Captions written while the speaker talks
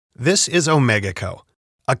This is Omega Co.,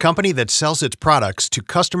 a company that sells its products to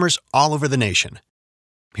customers all over the nation.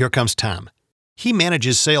 Here comes Tom. He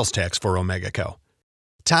manages sales tax for Omega Co.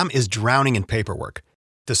 Tom is drowning in paperwork.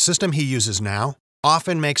 The system he uses now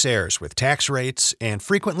often makes errors with tax rates and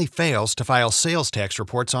frequently fails to file sales tax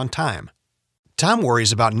reports on time. Tom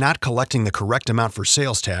worries about not collecting the correct amount for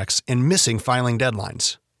sales tax and missing filing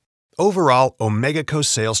deadlines. Overall, Omega Co.'s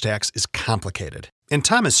sales tax is complicated, and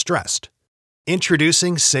Tom is stressed.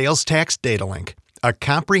 Introducing Sales Tax Data Link, a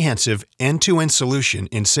comprehensive end-to-end solution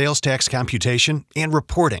in sales tax computation and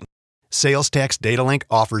reporting. Sales Tax Data Link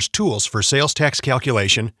offers tools for sales tax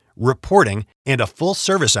calculation, reporting, and a full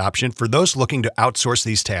service option for those looking to outsource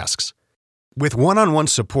these tasks. With one-on-one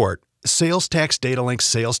support, Sales Tax Data Link's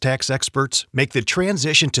sales tax experts make the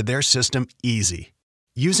transition to their system easy.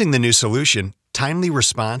 Using the new solution, timely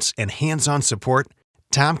response, and hands-on support,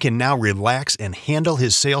 Tom can now relax and handle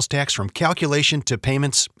his sales tax from calculation to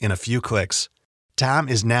payments in a few clicks. Tom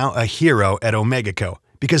is now a hero at Omega Co.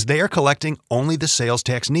 because they are collecting only the sales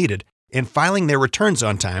tax needed and filing their returns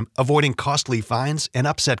on time, avoiding costly fines and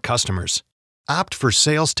upset customers. Opt for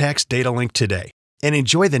Sales Tax Data Link today and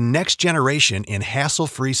enjoy the next generation in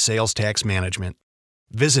hassle-free sales tax management.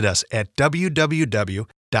 Visit us at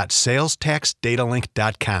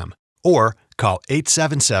www.salestaxdatalink.com or call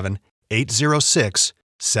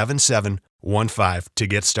 877-806-7715 to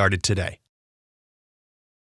get started today.